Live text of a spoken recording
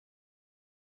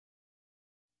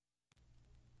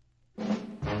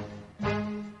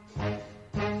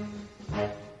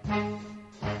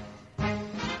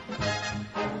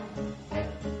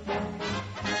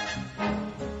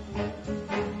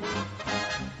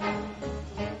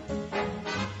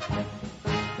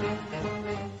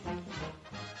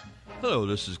Hello,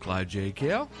 this is Clyde J.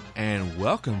 Kell, and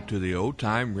welcome to the Old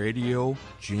Time Radio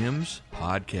Gems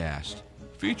Podcast,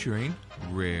 featuring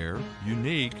rare,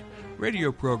 unique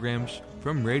radio programs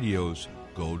from radio's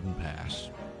golden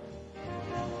past.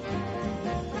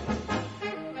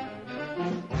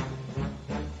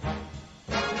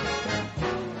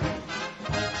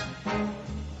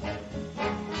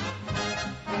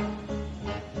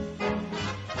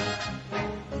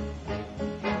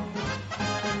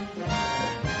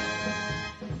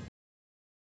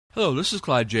 Hello, this is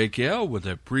Clyde J. Kell with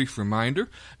a brief reminder.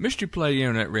 Mystery Play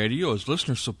Internet Radio is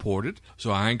listener-supported,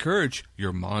 so I encourage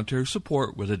your monetary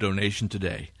support with a donation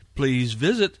today. Please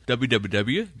visit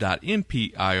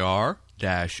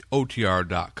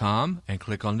www.mpir-otr.com and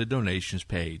click on the donations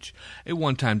page. A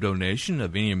one-time donation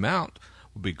of any amount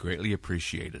will be greatly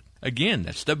appreciated. Again,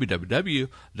 that's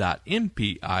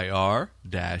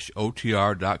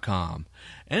www.mpir-otr.com.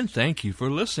 And thank you for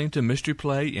listening to Mystery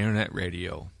Play Internet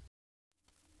Radio.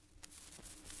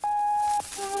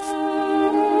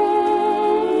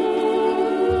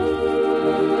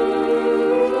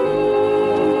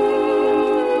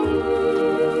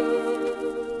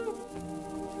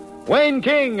 Wayne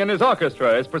King and his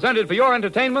orchestra is presented for your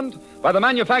entertainment by the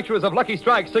manufacturers of Lucky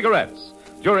Strike cigarettes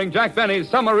during Jack Benny's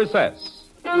summer recess.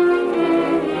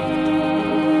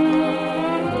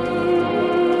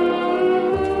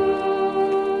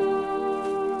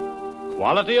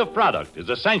 Quality of product is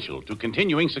essential to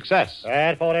continuing success.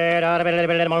 At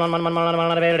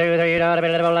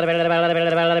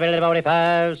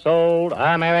 45 sold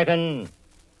American.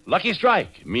 Lucky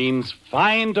Strike means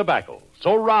fine tobacco.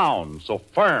 So round, so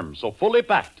firm, so fully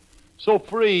packed, so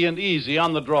free and easy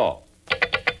on the draw.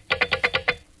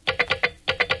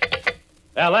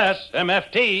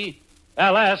 LSMFT,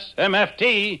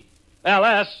 LSMFT,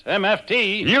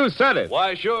 LSMFT. You said it.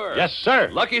 Why, sure. Yes, sir.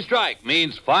 Lucky Strike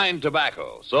means fine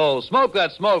tobacco. So smoke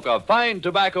that smoke of fine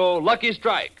tobacco, Lucky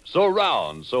Strike. So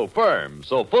round, so firm,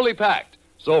 so fully packed,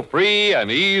 so free and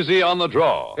easy on the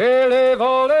draw.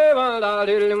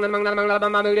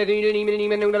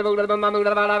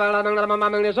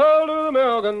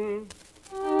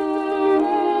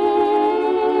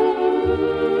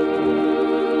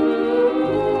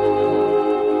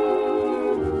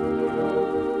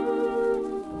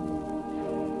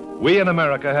 We in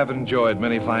America have enjoyed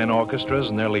many fine orchestras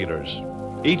and their leaders.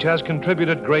 Each has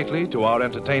contributed greatly to our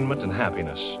entertainment and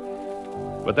happiness.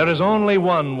 But there is only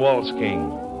one waltz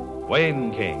king,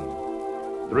 Wayne King.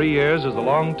 3 years is a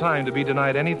long time to be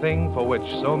denied anything for which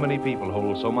so many people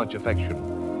hold so much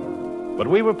affection. But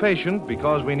we were patient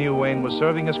because we knew Wayne was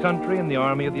serving his country in the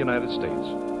Army of the United States.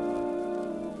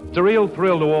 It's a real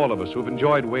thrill to all of us who've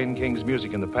enjoyed Wayne King's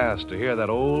music in the past to hear that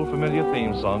old familiar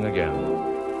theme song again.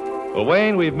 Well,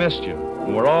 Wayne, we've missed you,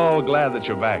 and we're all glad that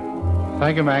you're back.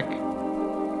 Thank you, Mac.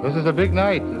 This is a big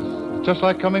night. It's just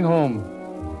like coming home.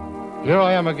 Here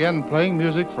I am again playing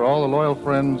music for all the loyal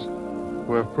friends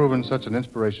who have proven such an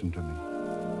inspiration to me.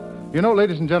 You know,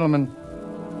 ladies and gentlemen,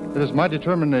 it is my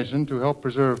determination to help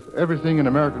preserve everything in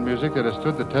American music that has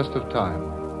stood the test of time,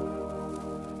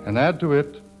 and add to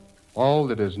it all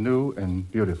that is new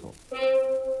and beautiful.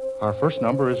 Our first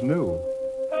number is new,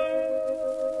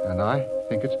 and I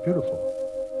think it's beautiful.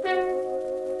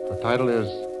 The title is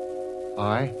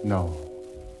I Know.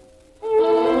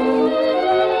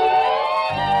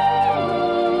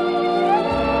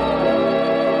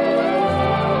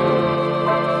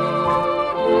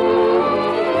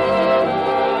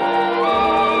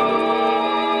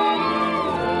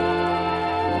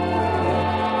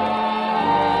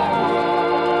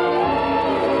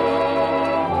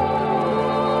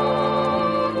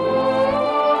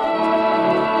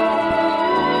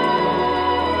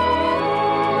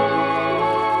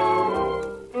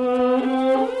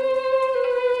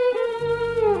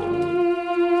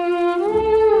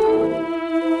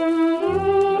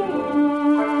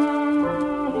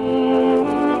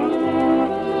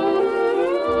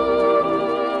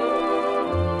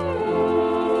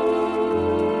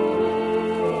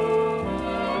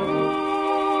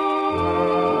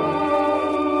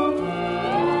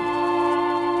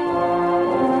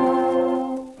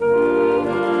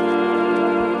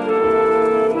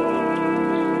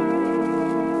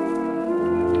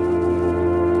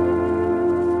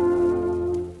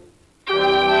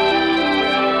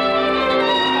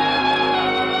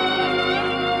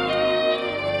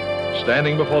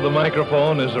 Standing before the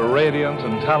microphone is a radiant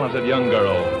and talented young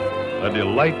girl. A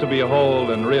delight to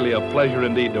behold and really a pleasure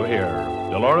indeed to hear.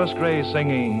 Dolores Gray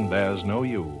singing There's No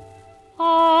You.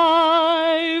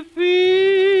 I feel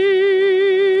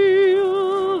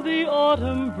the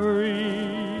autumn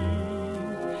breeze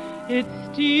It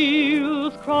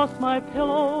steals across my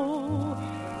pillow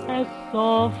as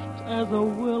soft as a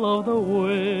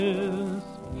will-o'-the-wisp.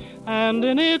 And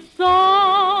in its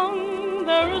song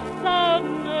there is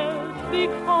sadness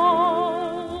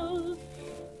because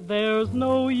there's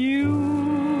no you.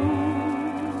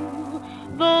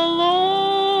 The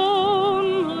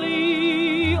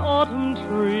lonely autumn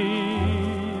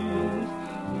trees,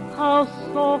 how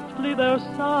softly they're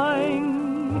sighing,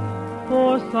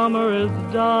 for summer is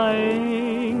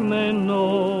dying. They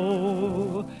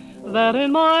know that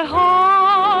in my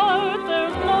heart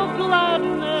there's no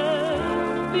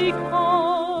gladness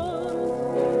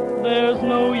because there's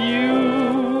no you.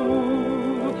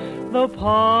 The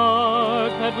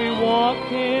park that we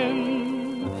walked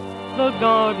in, the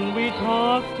garden we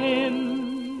talked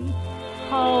in,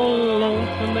 how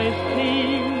lonesome they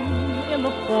seem in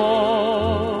the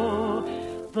fall.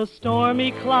 The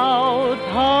stormy clouds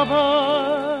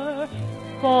hover,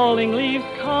 falling leaves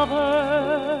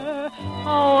cover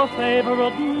our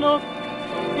favorite nook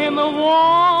in the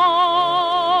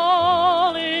wall.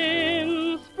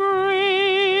 In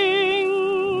spring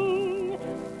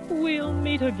we'll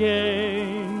meet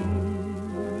again.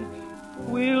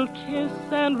 We'll kiss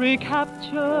and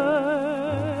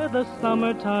recapture the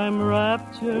summertime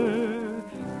rapture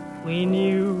we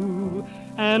knew.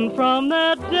 And from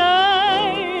that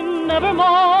day,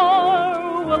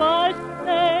 nevermore will I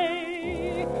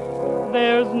say,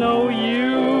 there's no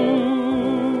you.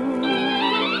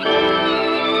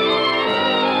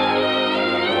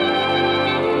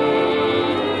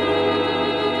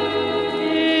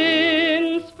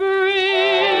 In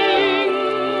spring,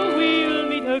 we'll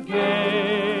meet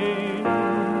again.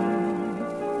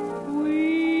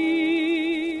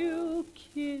 We'll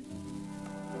kiss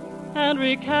and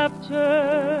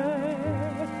recapture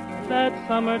that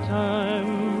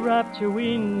summertime rapture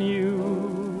we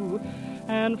knew.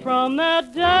 And from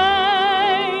that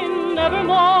day,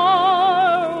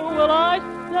 nevermore will I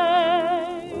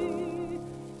say,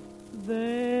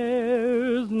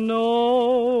 there's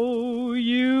no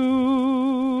you.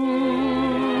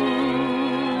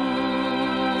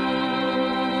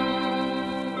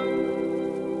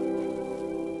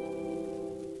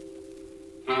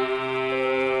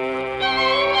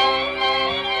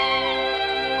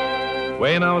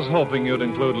 Wayne, I was hoping you'd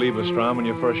include Lieberstrom in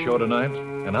your first show tonight.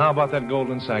 And how about that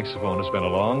golden saxophone? It's been a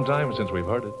long time since we've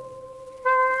heard it.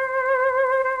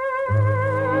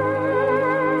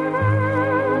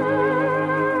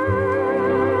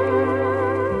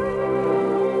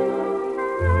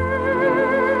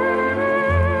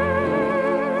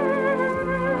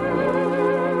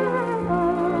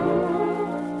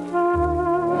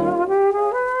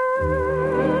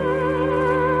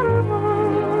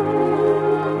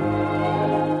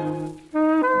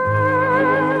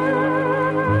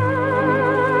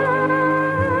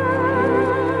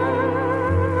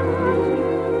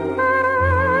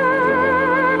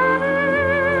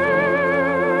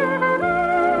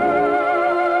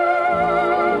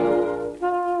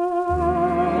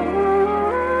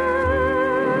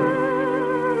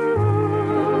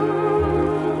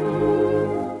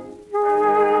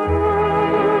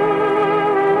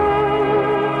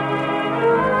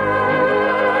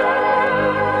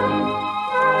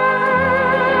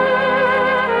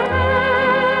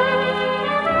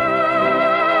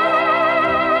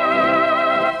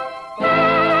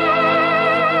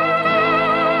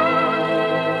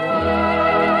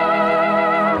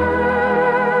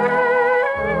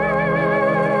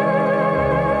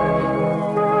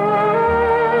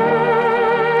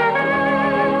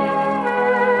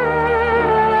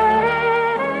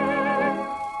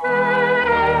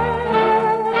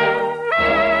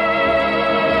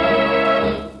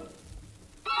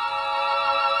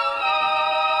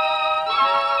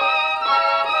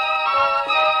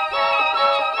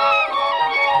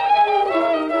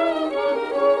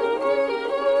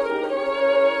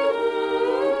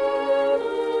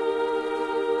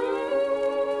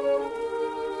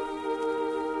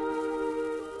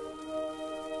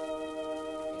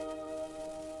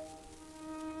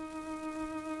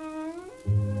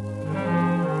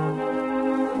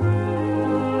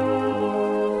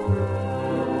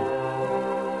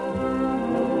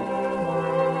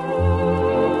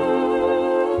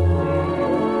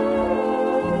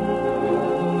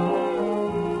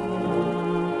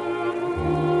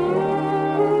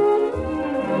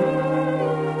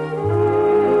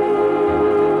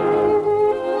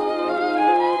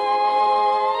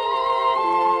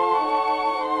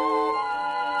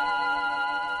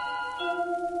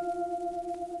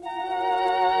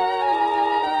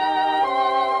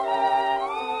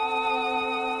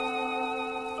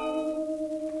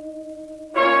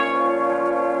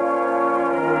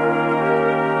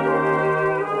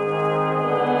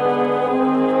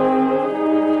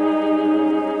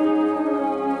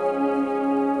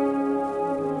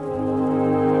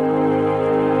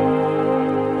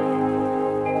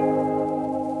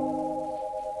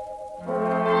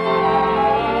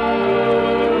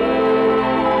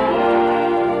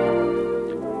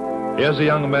 Here's a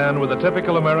young man with a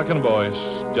typical American voice,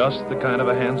 just the kind of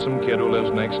a handsome kid who lives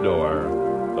next door.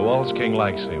 The Waltz King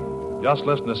likes him. Just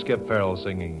listen to Skip Farrell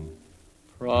singing.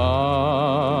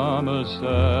 Promises,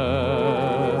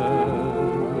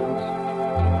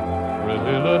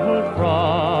 pretty little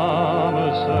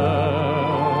promises.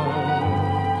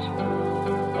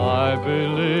 I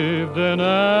believed in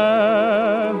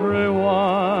every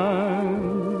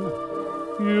one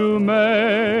you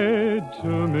made to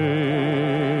me.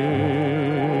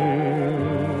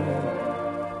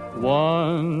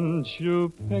 Once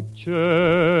you pictured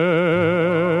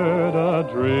a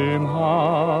dream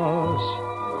house,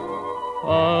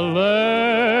 a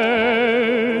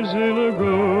lazy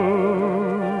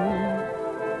lagoon.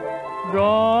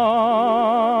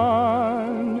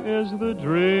 Gone is the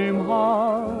dream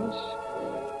house,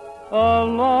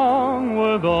 along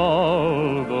with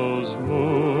all those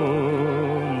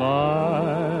moonlight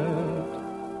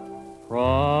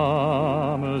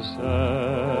promises.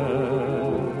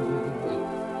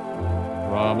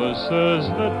 Promises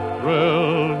that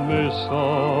thrilled me so.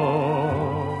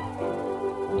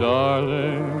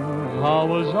 Darling, how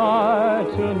was I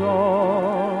to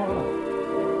know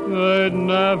they'd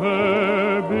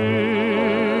never be?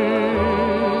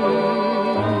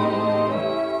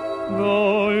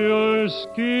 Though your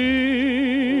schemes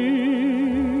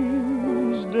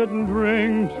didn't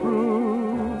ring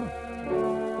true,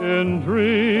 in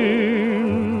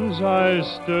dreams I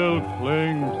still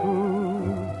cling to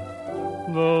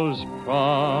those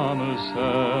promises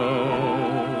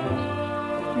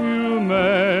you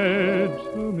made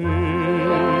to me.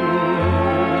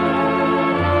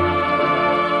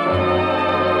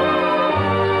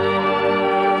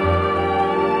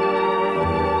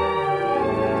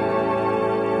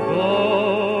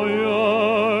 Though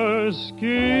your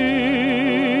schemes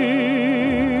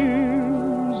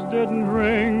didn't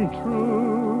ring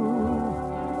true,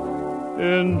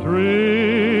 in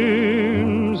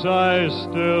dreams I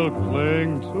still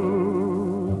cling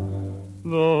to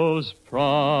those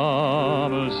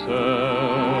promises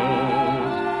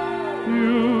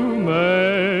you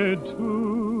made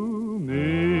to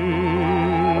me.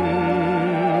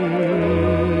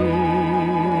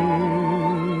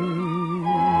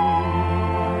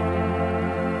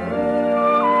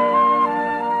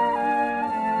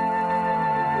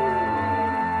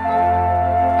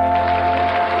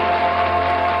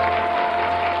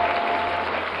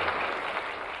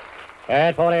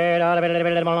 At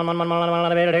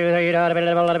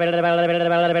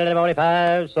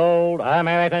 45, sold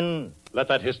American. Let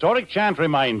that historic chant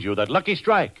remind you that Lucky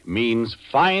Strike means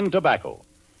fine tobacco.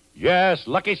 Yes,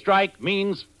 Lucky Strike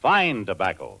means fine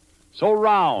tobacco. So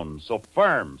round, so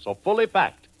firm, so fully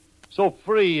packed, so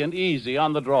free and easy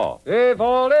on the draw.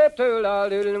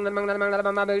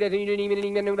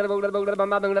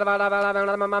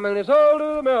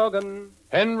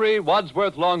 Henry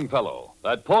Wadsworth Longfellow,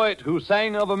 that poet who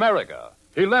sang of America.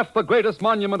 He left the greatest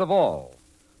monument of all.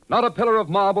 Not a pillar of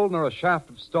marble nor a shaft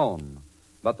of stone,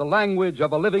 but the language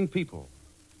of a living people.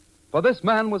 For this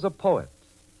man was a poet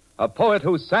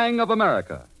who sang of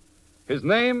America. His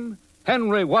name,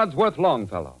 Henry Wadsworth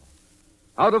Longfellow.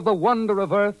 Out of the wonder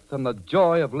of earth and the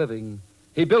joy of living,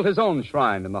 he built his own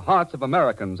shrine in the hearts of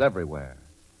Americans everywhere.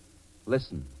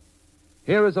 Listen.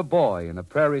 Here is a boy in a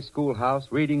prairie schoolhouse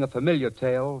reading a familiar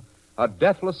tale, a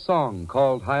deathless song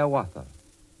called Hiawatha.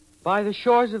 By the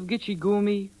shores of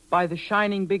Gitche-Gumee, by the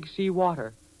shining Big Sea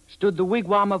water, stood the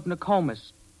wigwam of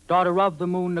Nokomis, daughter of the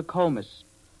moon Nokomis.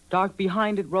 Dark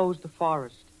behind it rose the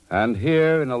forest. And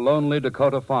here, in a lonely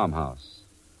Dakota farmhouse,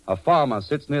 a farmer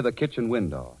sits near the kitchen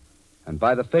window, and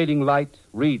by the fading light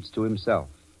reads to himself.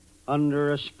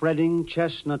 Under a spreading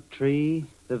chestnut tree,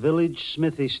 the village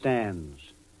smithy stands.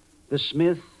 The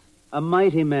smith, a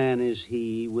mighty man is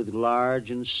he, with large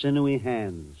and sinewy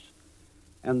hands,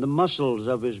 and the muscles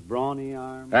of his brawny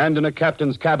arms. And in a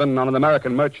captain's cabin on an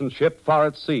American merchant ship far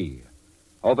at sea,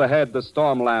 overhead the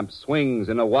storm lamp swings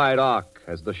in a wide arc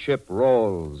as the ship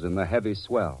rolls in the heavy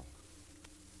swell.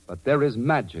 But there is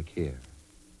magic here.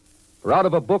 For out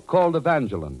of a book called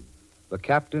Evangeline, the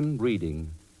captain,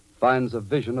 reading, finds a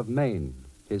vision of Maine,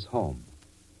 his home.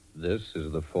 This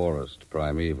is the forest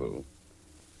primeval,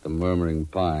 the murmuring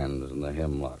pines and the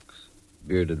hemlocks,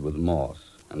 bearded with moss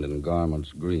and in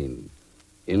garments green,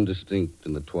 indistinct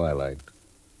in the twilight,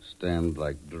 stand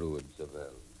like druids of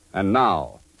El. And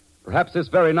now, perhaps this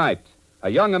very night, a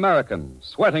young American,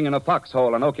 sweating in a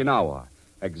foxhole on Okinawa,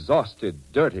 exhausted,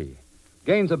 dirty,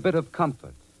 gains a bit of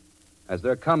comfort as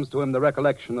there comes to him the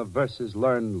recollection of verses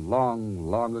learned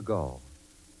long, long ago.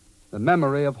 The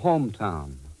memory of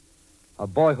hometown, a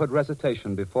boyhood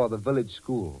recitation before the village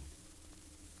school.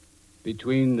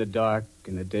 Between the dark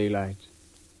and the daylight,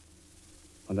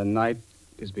 when the night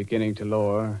is beginning to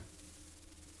lower,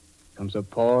 comes a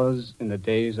pause in the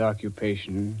day's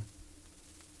occupation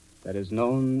that is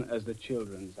known as the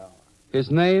children's hour. His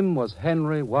name was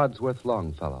Henry Wadsworth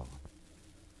Longfellow.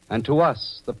 And to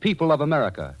us, the people of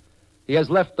America, he has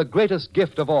left the greatest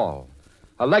gift of all,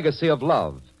 a legacy of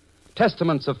love,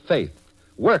 testaments of faith,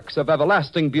 works of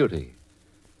everlasting beauty.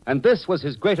 And this was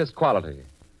his greatest quality,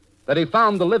 that he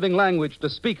found the living language to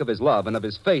speak of his love and of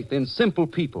his faith in simple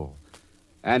people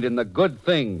and in the good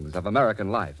things of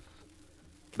American life.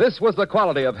 This was the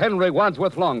quality of Henry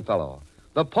Wadsworth Longfellow,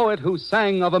 the poet who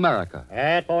sang of America.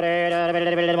 At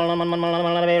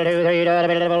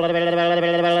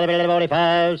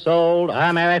 45 sold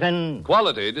American.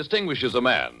 Quality distinguishes a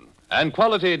man, and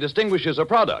quality distinguishes a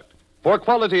product, for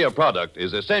quality of product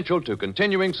is essential to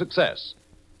continuing success.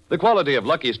 The quality of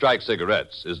Lucky Strike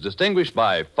cigarettes is distinguished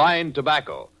by fine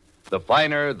tobacco, the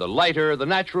finer, the lighter, the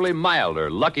naturally milder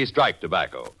Lucky Strike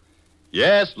tobacco.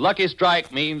 Yes, Lucky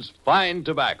Strike means fine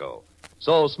tobacco.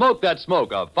 So smoke that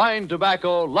smoke of fine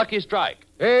tobacco, Lucky Strike.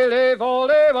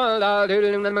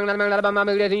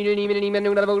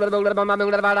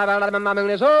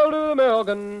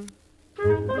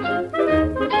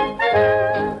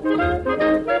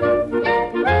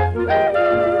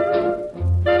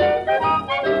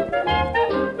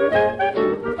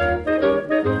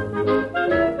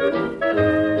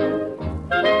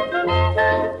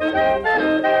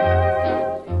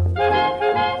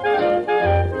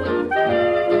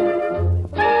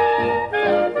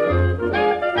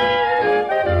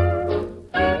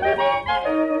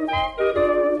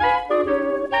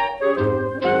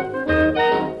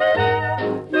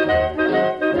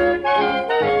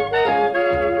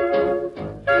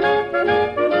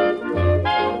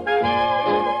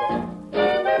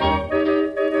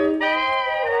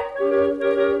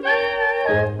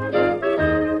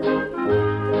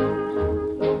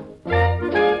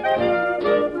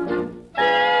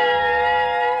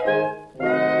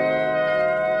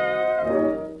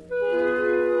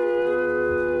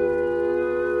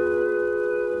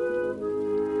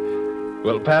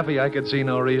 Well, Pappy, I could see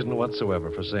no reason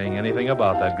whatsoever for saying anything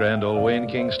about that grand old Wayne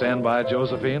King standby,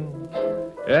 Josephine.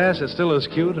 Yes, it's still as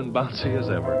cute and bouncy as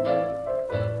ever.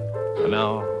 And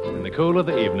now, in the cool of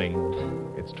the evening,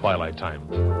 it's twilight time.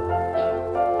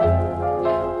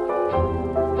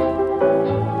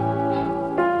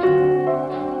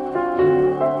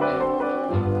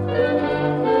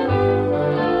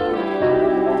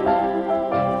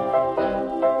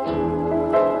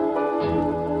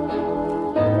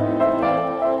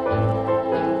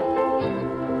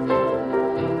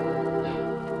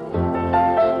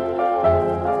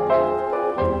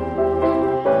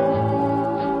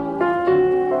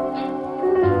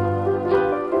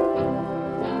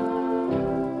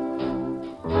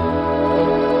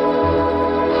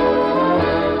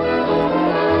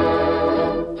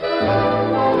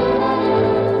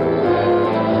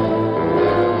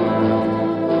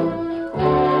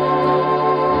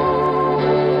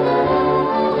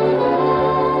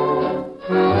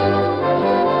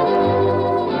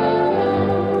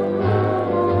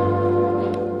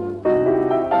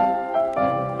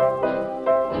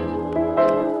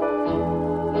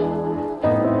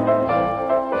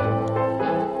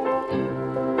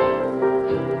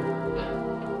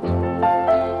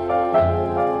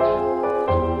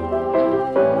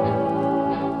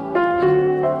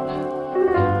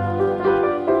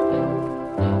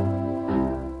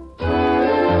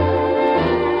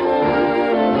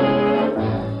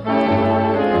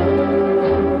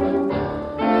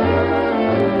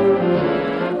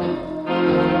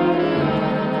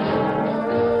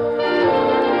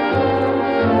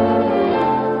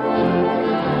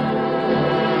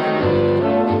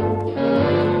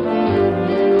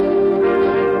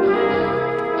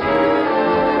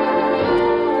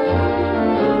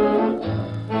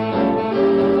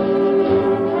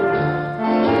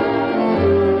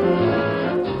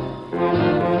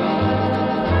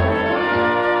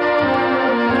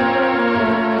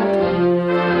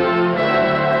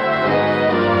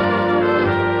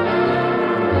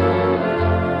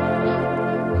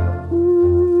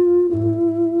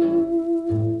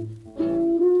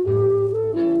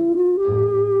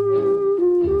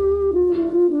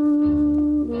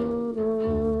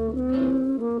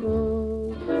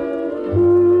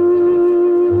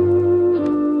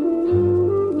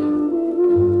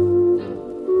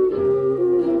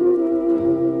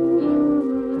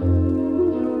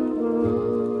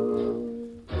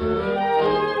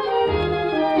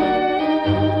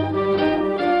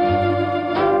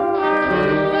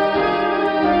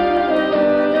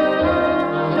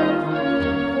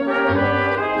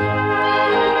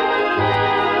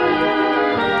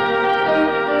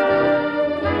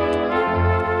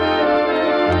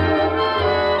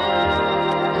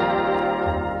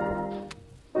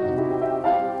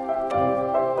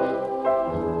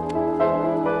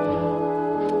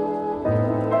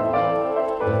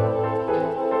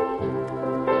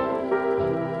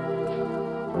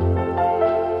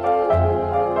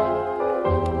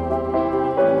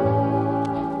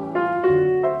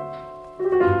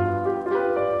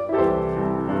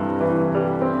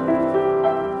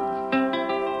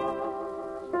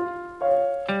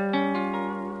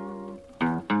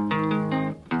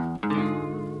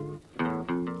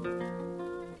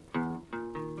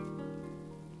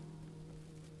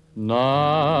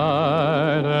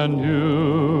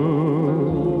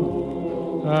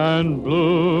 and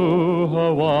blue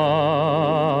Hawaii.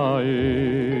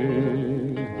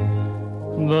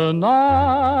 The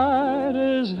night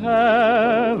is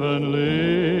heavenly,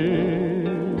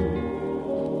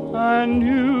 and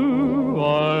you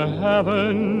are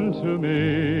heaven to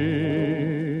me.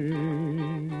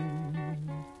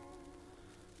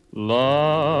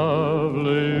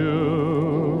 Lovely you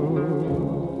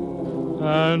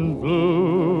and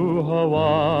blue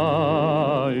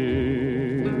Hawaii,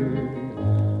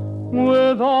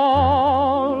 with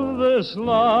all this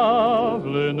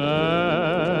loveliness,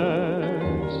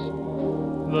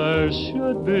 there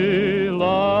should be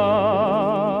love.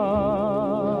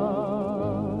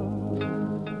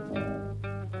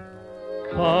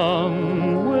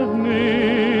 Come with me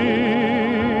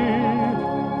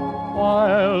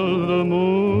while the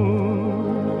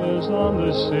moon is on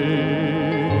the sea.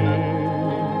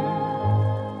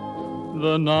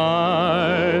 The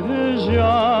night is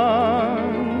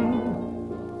young,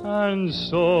 and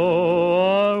so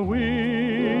are we.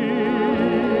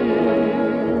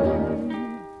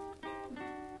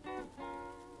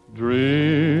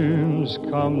 Dreams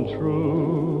come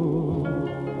true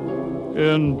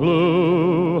in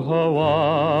blue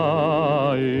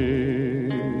Hawaii,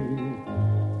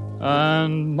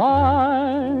 and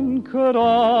mine could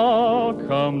all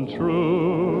come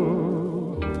true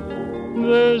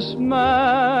this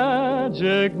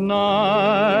magic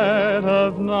night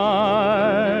of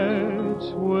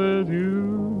nights with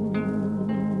you.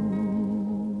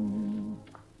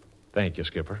 Thank you,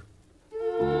 Skipper.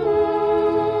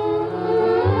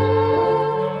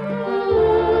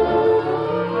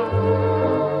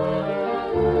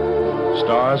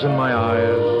 Stars in my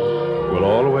eyes will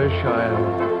always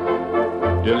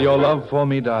shine till your love for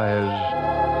me dies.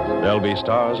 There'll be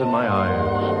stars in my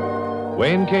eyes.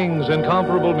 Wayne King's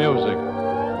incomparable music.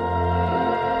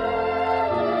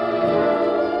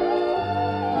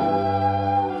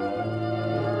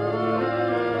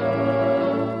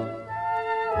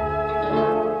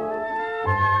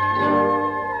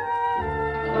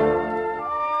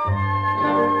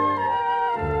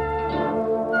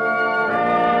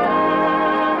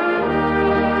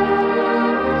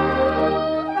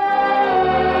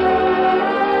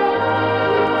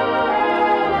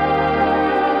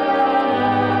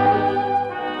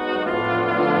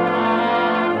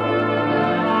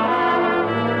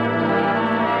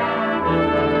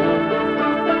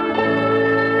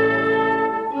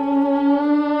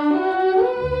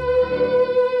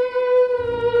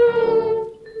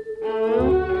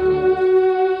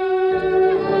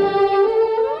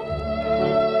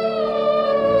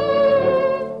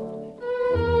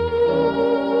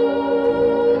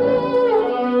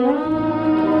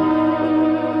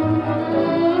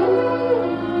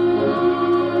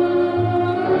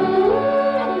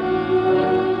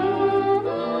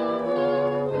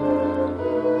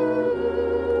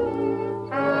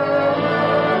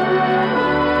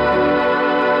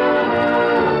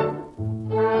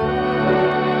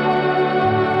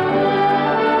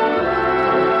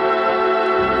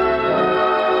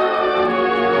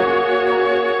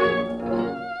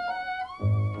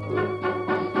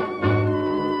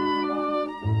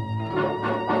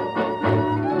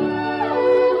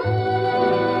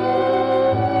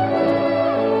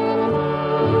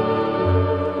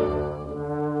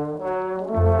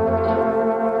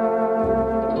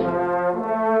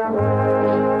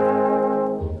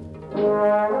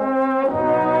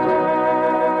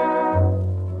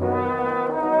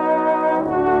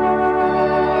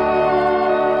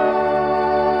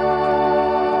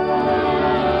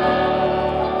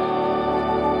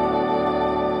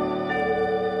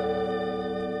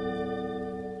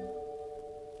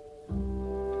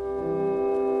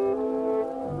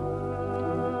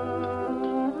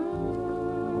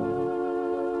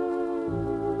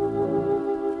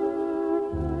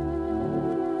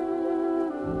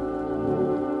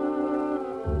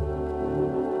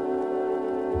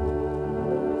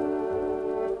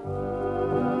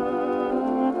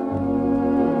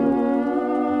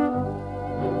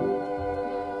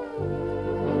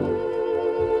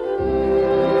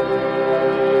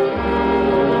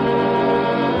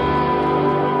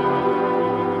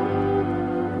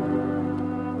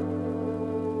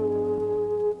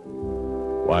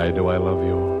 Why do I love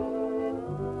you?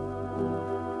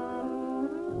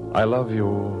 I love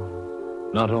you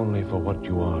not only for what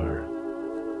you are,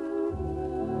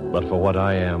 but for what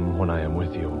I am when I am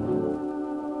with you.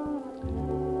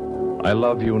 I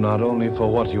love you not only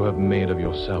for what you have made of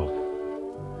yourself,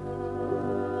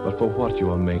 but for what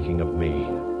you are making of me.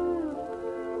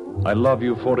 I love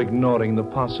you for ignoring the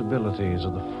possibilities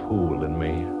of the fool in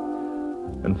me,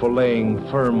 and for laying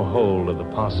firm hold of the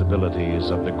possibilities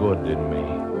of the good in me.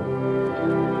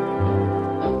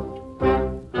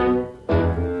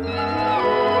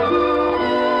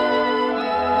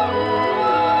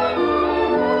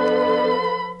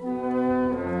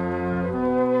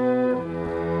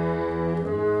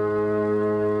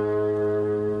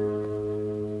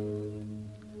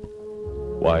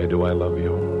 Why do I love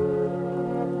you?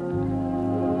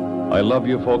 I love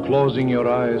you for closing your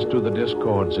eyes to the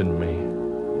discords in me,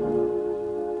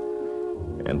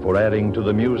 and for adding to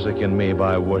the music in me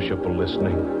by worshipful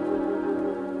listening.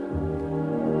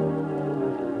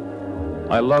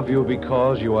 I love you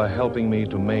because you are helping me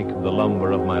to make the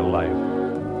lumber of my life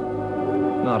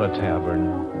not a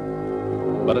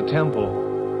tavern, but a temple,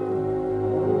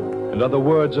 and are the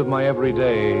words of my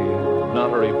everyday,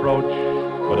 not a reproach,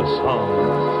 but a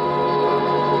song.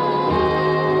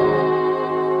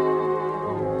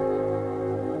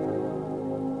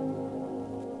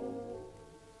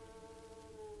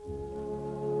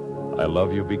 I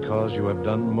love you because you have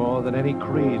done more than any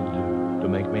creed to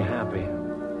make me happy.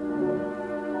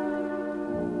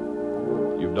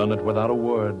 You've done it without a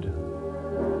word,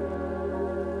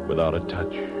 without a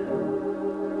touch,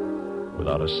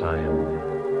 without a sign.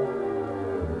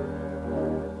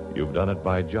 You've done it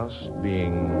by just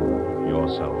being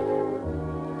yourself.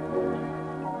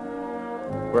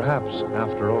 Perhaps,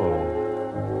 after all,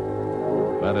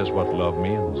 that is what love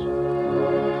means.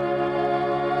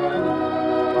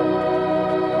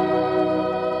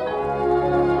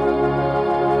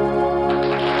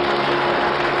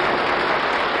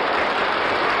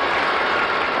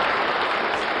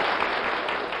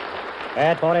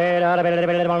 At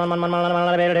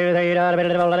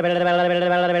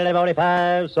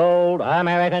 45 sold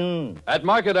American. At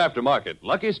market after market,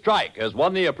 Lucky Strike has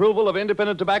won the approval of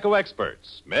independent tobacco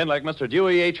experts. Men like Mr.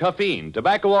 Dewey H. Huffine,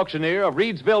 tobacco auctioneer of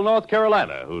Reedsville, North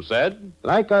Carolina, who said,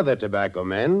 "Like other tobacco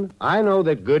men, I know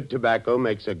that good tobacco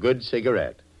makes a good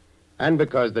cigarette. And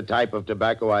because the type of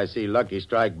tobacco I see Lucky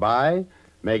Strike buy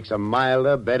makes a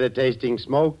milder, better-tasting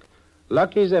smoke,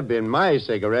 Lucky's have been my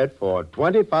cigarette for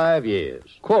 25 years.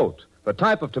 Quote, the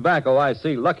type of tobacco I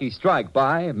see Lucky Strike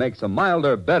buy makes a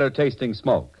milder, better-tasting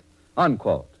smoke.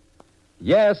 Unquote.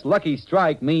 Yes, Lucky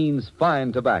Strike means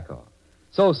fine tobacco.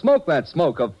 So smoke that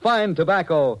smoke of fine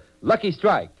tobacco, Lucky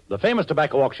Strike. The famous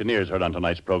tobacco auctioneers heard on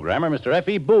tonight's program are Mr.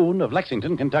 F.E. Boone of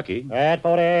Lexington, Kentucky. At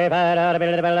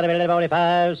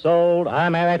 45 sold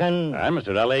American. And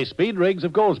Mr. L.A. Speed Riggs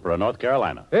of Goldsboro, North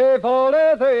Carolina.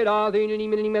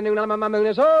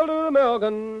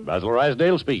 Basil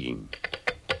Rysdale speaking.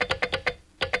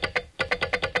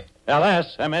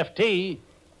 LSMFT,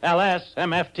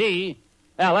 LSMFT,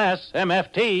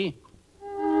 LSMFT.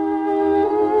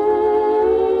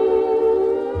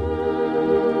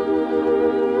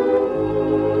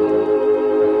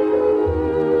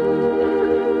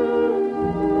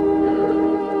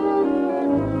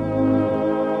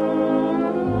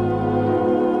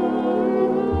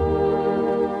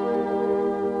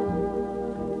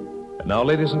 Now,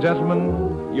 ladies and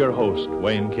gentlemen, your host,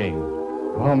 Wayne King.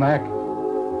 Well, Mac,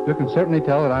 you can certainly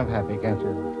tell that I'm happy, can't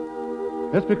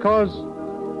you? It's because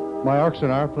my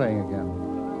Oxen are playing again.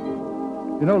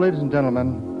 You know, ladies and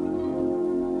gentlemen,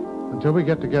 until we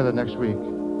get together next week,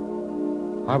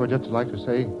 I would just like to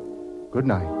say good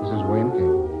night. This is Wayne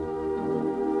King.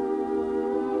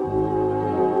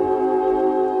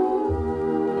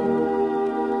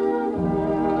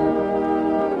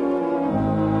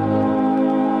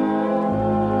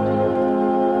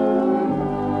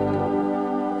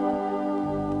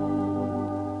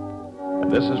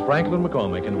 This is Franklin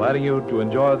McCormick inviting you to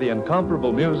enjoy the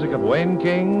incomparable music of Wayne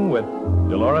King with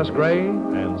Dolores Gray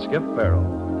and Skip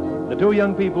Farrell, the two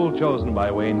young people chosen by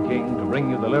Wayne King to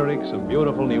bring you the lyrics of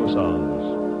beautiful new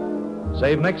songs.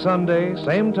 Save next Sunday,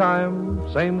 same time,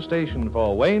 same station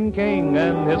for Wayne King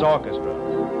and his orchestra.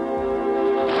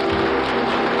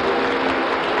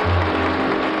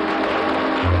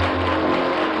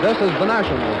 This is the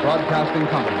National Broadcasting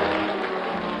Company.